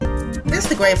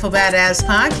the Grateful Badass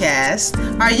podcast.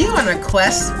 Are you on a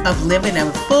quest of living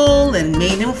a full and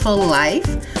meaningful life?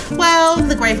 Well,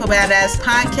 the Grateful Badass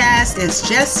podcast is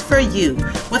just for you,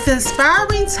 with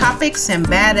inspiring topics and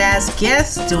badass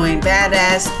guests doing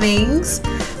badass things.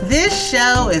 This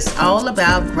show is all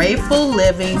about grateful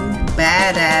living,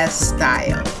 badass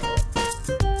style.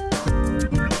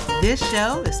 This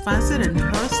show is sponsored and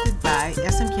hosted by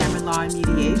SM Cameron Law and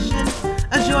Mediation,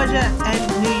 a Georgia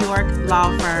and New York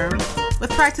law firm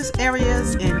with practice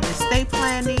areas in estate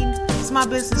planning, small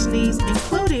business needs,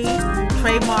 including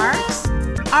trademarks,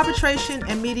 arbitration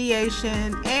and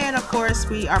mediation, and of course,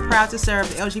 we are proud to serve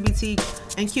the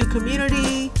LGBTQ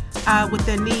community with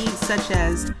their needs such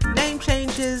as name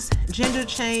changes, gender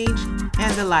change,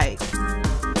 and the like.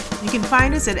 You can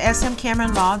find us at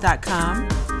smcameronlaw.com,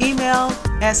 email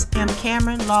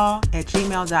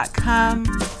smcameronlaw@gmail.com,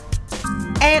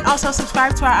 and also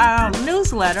subscribe to our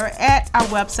newsletter at our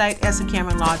website,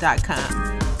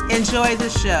 smcameronlaw.com. Enjoy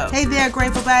the show. Hey there,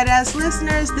 Grateful Badass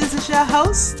listeners. This is your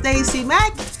host, Stacey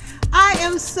Mack. I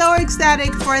am so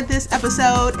ecstatic for this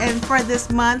episode and for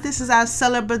this month. This is our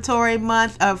celebratory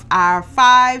month of our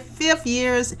fifth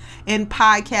years in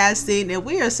podcasting, and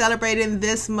we are celebrating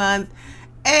this month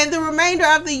and the remainder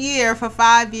of the year for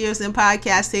 5 years in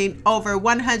podcasting, over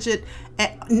 100,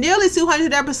 nearly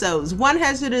 200 episodes,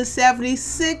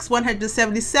 176,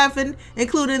 177,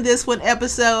 including this one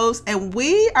episodes. And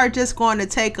we are just going to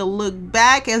take a look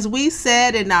back, as we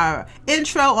said in our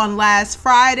intro on last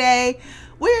Friday,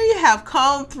 where you have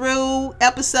come through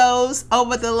episodes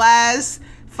over the last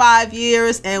 5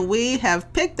 years, and we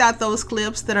have picked out those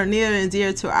clips that are near and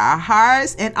dear to our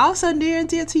hearts and also near and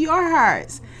dear to your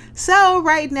hearts. So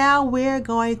right now we're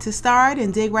going to start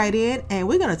and dig right in, and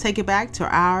we're going to take it back to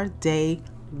our day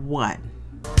one.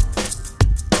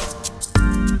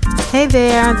 Hey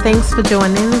there, thanks for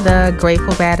joining the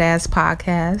Grateful Badass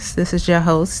podcast. This is your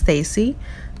host, Stacey.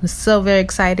 I'm so very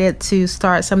excited to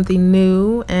start something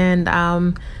new, and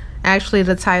actually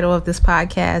the title of this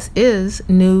podcast is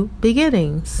New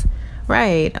Beginnings.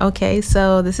 Right, okay,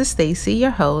 so this is Stacey,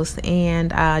 your host,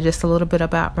 and just a little bit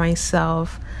about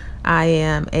myself. I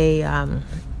am a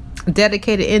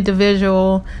dedicated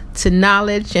individual to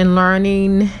knowledge and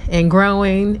learning and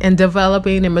growing and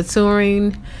developing and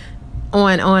maturing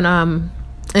on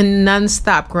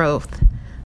nonstop growth.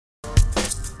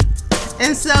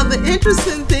 And so the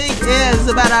interesting thing is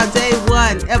about our day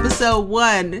one, episode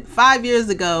 1, 5 years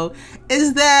ago,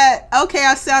 is that, okay,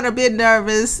 I sound a bit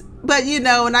nervous, but you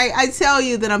know, and I tell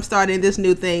you that I'm starting this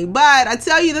new thing, but I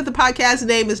tell you that the podcast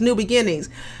name is New Beginnings.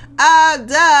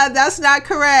 That's not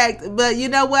correct. But you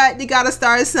know what? You got to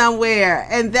start somewhere.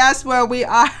 And that's where we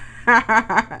are.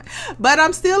 But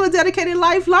I'm still a dedicated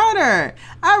life learner.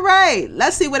 All right.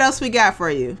 Let's see what else we got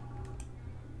for you.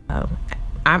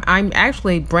 I'm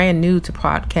actually brand new to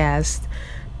podcast,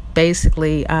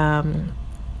 basically. And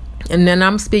then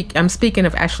I'm speaking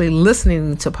of actually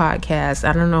listening to podcasts.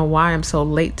 I don't know why I'm so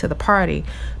late to the party,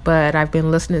 but I've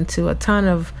been listening to a ton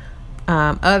of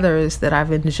others that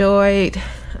I've enjoyed,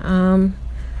 and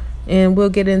we'll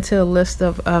get into a list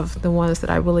of the ones that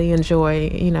I really enjoy,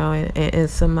 you know, and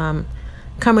some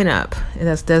coming up.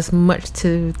 There's much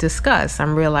to discuss.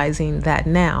 I'm realizing that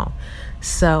now.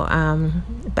 So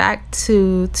back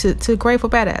to Grateful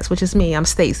Badass, which is me. I'm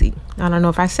Stacey. I don't know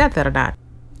if I said that or not.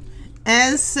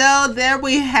 And so there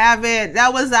we have it.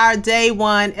 That was our day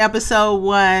one, episode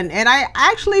 1. And I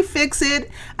actually fix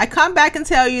it. I come back and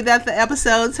tell you that the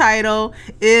episode title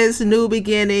is New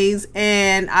Beginnings.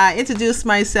 And I introduce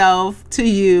myself to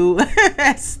you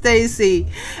as Stacey.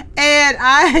 And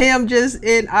I am just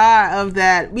in awe of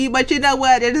that. But you know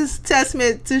what? It is a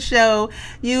testament to show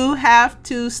you have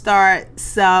to start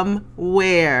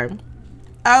somewhere.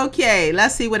 Okay,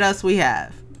 let's see what else we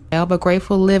have. But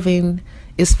Grateful Living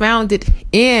is founded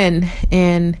in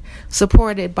and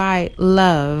supported by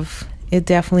love. It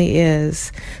definitely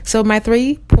is. So my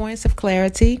 3 points of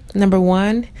clarity. Number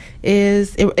 1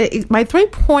 is my 3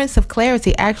 points of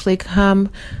clarity actually come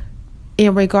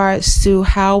in regards to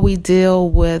how we deal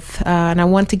with, and I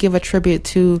want to give a tribute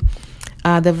to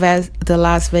the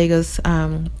Las Vegas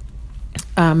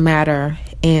matter,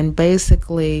 and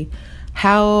basically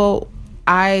how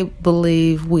I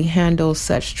believe we handle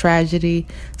such tragedy,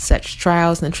 such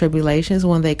trials and tribulations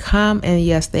when they come. And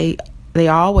yes, they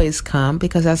always come,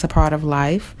 because that's a part of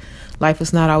life. Life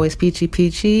is not always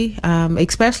peachy,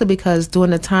 especially because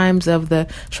during the times of the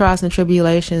trials and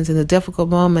tribulations and the difficult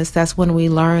moments, that's when we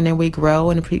learn and we grow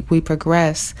and we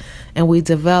progress and we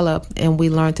develop and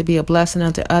we learn to be a blessing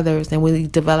unto others, and we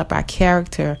develop our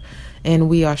character and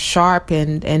we are sharp,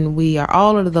 and we are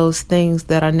all of those things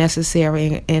that are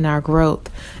necessary in our growth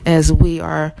as we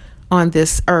are on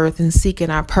this earth and seeking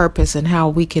our purpose and how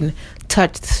we can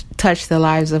touch the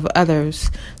lives of others.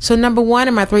 So number one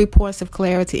in my 3 points of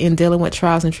clarity in dealing with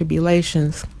trials and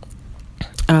tribulations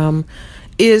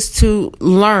is to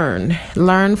learn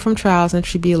from trials and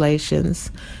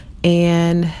tribulations,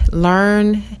 and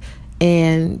learn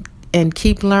and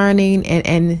keep learning,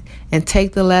 and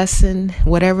take the lesson,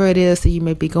 whatever it is that you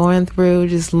may be going through.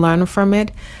 Just learn from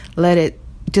it. Let it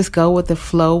just go with the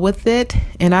flow with it.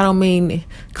 And I don't mean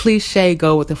cliche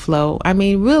go with the flow. I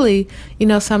mean, really,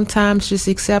 sometimes just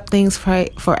accept things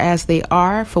for as they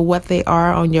are, for what they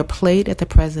are on your plate at the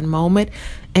present moment,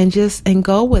 and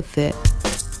go with it.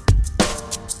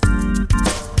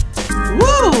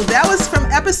 Woo! That was from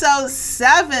episode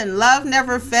 7, Love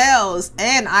Never Fails.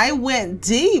 And I went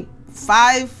deep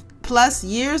 5+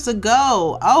 years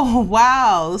ago. Oh,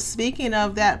 wow. Speaking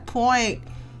of that point,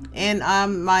 in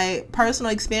my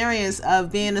personal experience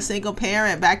of being a single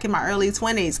parent back in my early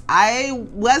 20s, I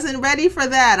wasn't ready for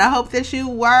that. I hope that you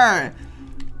were.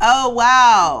 Oh,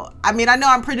 wow. I mean, I know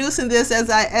I'm producing this as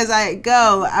I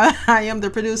go. I am the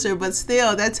producer, but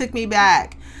still, that took me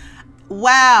back.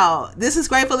 Wow. This is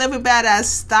Grateful Living Badass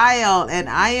Style, and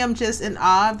I am just in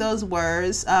awe of those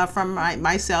words from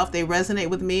myself. They resonate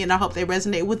with me, and I hope they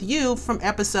resonate with you from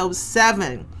episode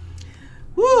 7.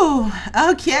 Woo.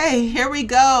 Okay, here we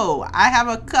go. I have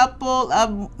a couple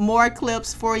of more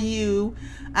clips for you.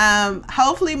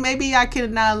 Hopefully, maybe I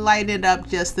can light it up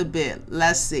just a bit.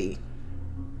 Let's see.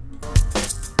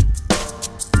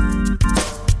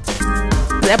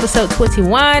 Episode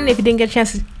 21. If you didn't get a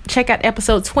chance to check out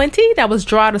episode 20, that was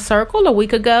Draw the Circle a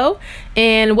week ago.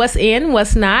 And what's in,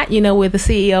 what's not, we're the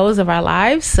CEOs of our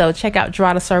lives. So check out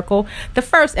Draw the Circle, the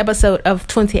first episode of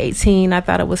 2018. I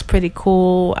thought it was pretty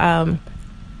cool.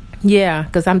 Yeah,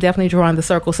 because I'm definitely drawing the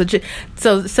circle. So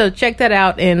check that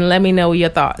out and let me know your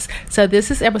thoughts. So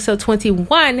this is episode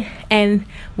 21, and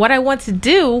what I want to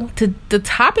do, the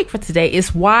topic for today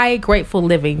is why grateful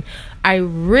living. I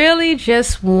really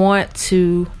just want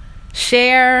to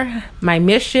share my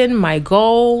mission, my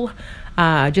goal,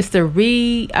 just to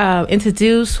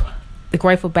introduce the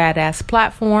Grateful Badass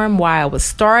platform, why I was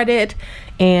started,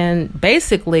 and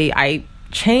basically I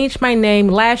changed my name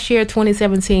last year,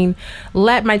 2017.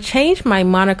 Change my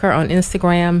moniker on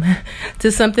Instagram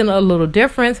to something a little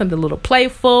different, something a little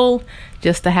playful,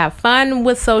 just to have fun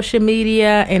with social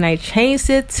media. And I changed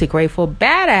it to Grateful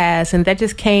Badass, and that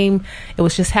just came. It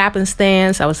was just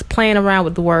happenstance. I was playing around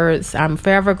with the words. I'm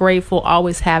forever grateful,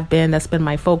 always have been. That's been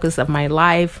my focus of my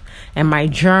life and my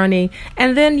journey.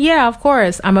 And then, yeah, of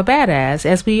course, I'm a badass,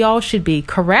 as we all should be.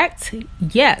 Correct?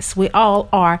 Yes, we all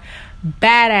are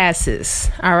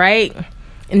badasses. All right,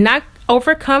 not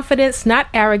overconfidence, not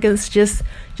arrogance, just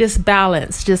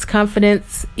balance, just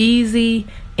confidence, easy,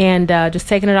 and just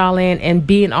taking it all in and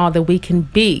being all that we can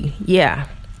be. Yeah.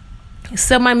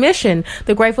 So my mission,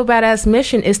 the Grateful Badass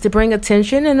mission, is to bring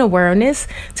attention and awareness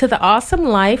to the awesome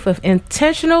life of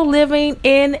intentional living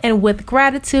in and with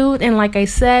gratitude, and like I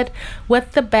said,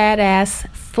 with the badass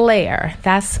flair.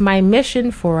 That's my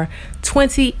mission for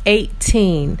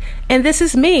 2018. And this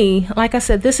is me. Like I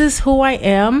said, this is who I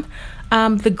am.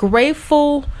 The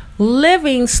grateful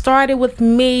living started with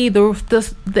me.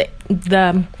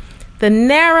 The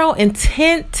narrow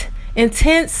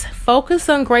intense focus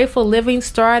on grateful living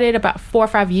started about 4 or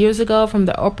 5 years ago from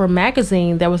the Oprah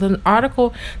magazine. There was an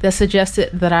article that suggested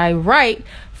that I write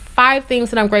 5 things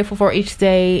that I'm grateful for each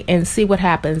day and see what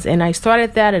happens. And I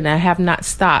started that, and I have not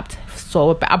stopped.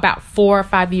 So about 4 or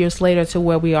 5 years later to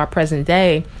where we are present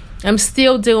day, I'm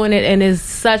still doing it, and it's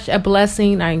such a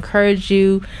blessing. I encourage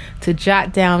you to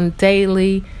jot down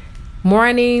daily.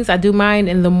 Mornings, I do mine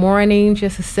in the morning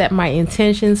just to set my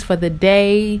intentions for the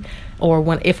day.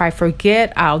 Or if I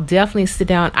forget, I'll definitely sit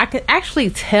down. I can actually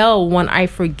tell when I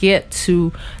forget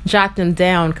to jot them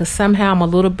down, because somehow I'm a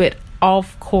little bit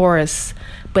off course.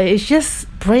 But it just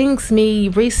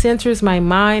recenters my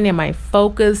mind and my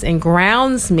focus and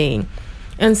grounds me.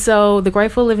 And so the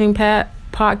Grateful Living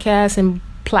podcast and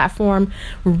platform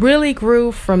really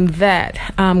grew from that.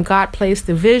 God placed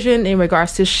the vision in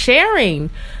regards to sharing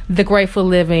the grateful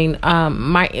living,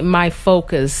 my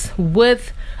focus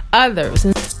with others.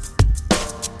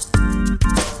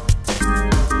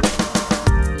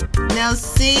 Now,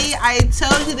 see, I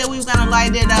told you that we were going to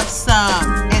light it up some,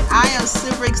 and I am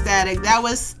super ecstatic. That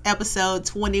was episode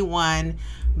 21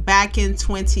 back in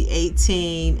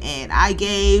 2018, and I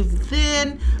gave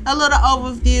then a little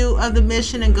overview of the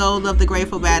mission and goal of the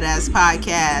Grateful Badass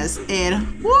podcast.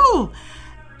 And woo,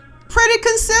 pretty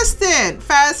consistent.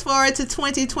 Fast forward to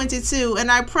 2022, and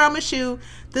I promise you,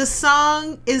 the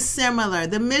song is similar.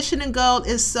 The mission and goal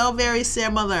is so very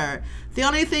similar. The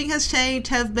only thing has changed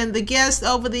have been the guests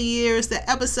over the years, the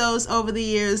episodes over the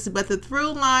years, but the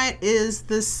through line is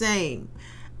the same.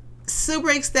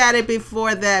 Super ecstatic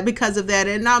because of that,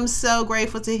 and I'm so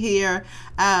grateful to hear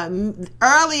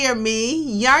earlier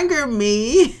me, younger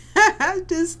me,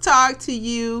 just talk to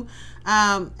you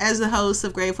as the host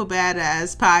of Grateful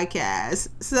Badass podcast.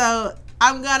 So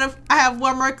I have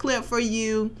one more clip for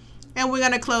you, and we're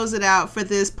gonna close it out for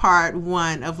this part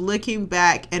 1 of looking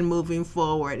back and moving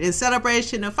forward in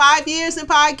celebration of 5 years in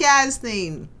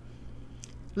podcasting.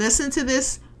 Listen to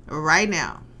this right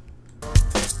now.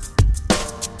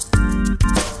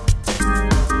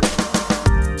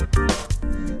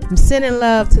 I'm sending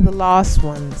love to the lost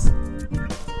ones.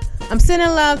 I'm sending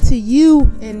love to you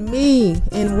and me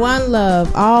in one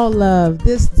love, all love,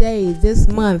 this day, this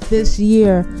month, this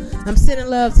year. I'm sending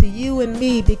love to you and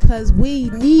me because we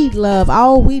need love.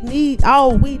 All we need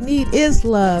is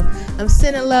love. I'm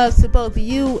sending love to both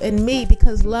you and me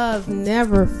because love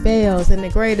never fails. And the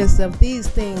greatest of these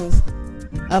things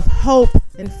of hope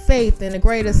and faith, and the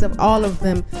greatest of all of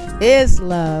them is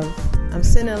love. I'm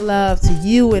sending love to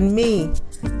you and me.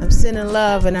 I'm sending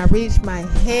love, and I reach my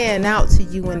hand out to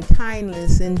you in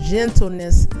kindness and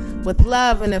gentleness, with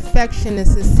love and affection and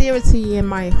sincerity in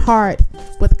my heart,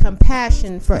 with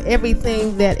compassion for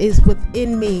everything that is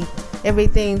within me,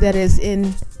 everything that is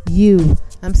in you.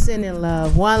 I'm sending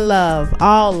love, one love,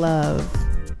 all love,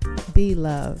 be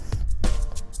love.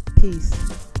 Peace.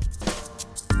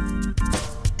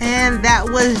 And that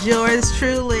was yours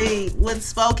truly with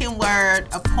spoken word,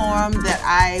 a poem that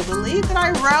I believe that I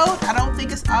wrote. I don't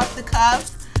think it's off the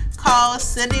cuff, called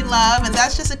Sending Love. And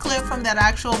that's just a clip from that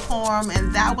actual poem.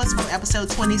 And that was from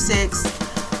episode 26.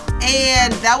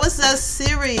 And that was a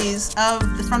series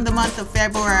from the month of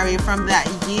February from that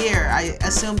year. I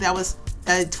assume that was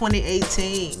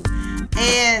 2018.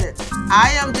 And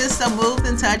I am just so moved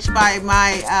and touched by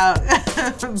my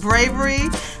bravery,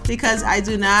 because I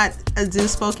do not do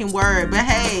spoken word. But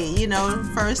hey,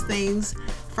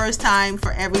 first time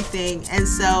for everything. And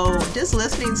so just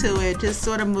listening to it just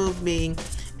sort of moved me.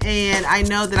 And I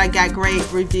know that I got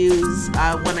great reviews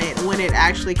when it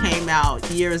actually came out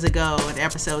years ago in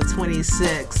episode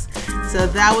 26. So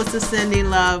that was the Sending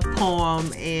Love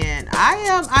poem, and I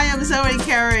am so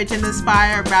encouraged and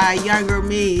inspired by younger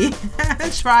me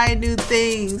trying new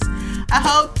things. I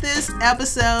hope this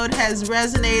episode has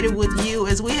resonated with you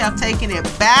as we have taken it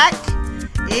back,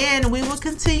 and we will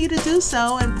continue to do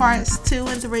so in parts 2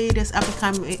 and 3 this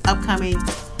upcoming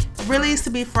release to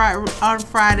be on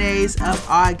Fridays of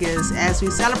August as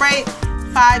we celebrate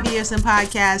 5 years in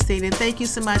podcasting. And thank you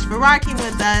so much for rocking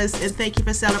with us, and thank you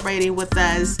for celebrating with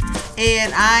us.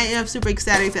 And I am super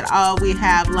excited that all we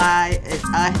have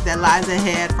that lies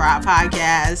ahead for our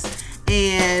podcast.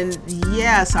 And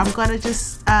yes, I'm gonna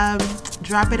just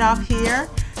drop it off here.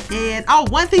 And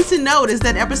one thing to note is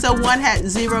that episode 1 had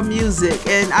 0 music,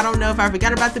 and I don't know if I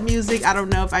forgot about the music. I don't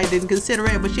know if I didn't consider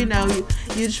it, but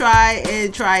you try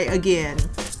and try again.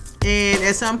 And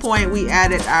at some point we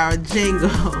added our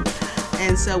jingle,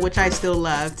 and so which I still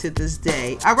love to this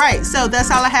day. All right, so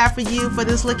that's all I have for you for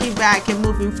this looking back and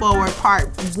moving forward part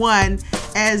 1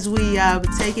 as we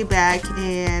take it back.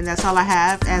 And that's all I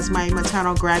have, as my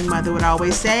maternal grandmother would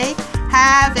always say.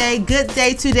 Have a good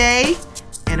day today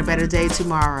and a better day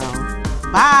tomorrow.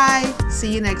 Bye.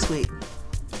 See you next week.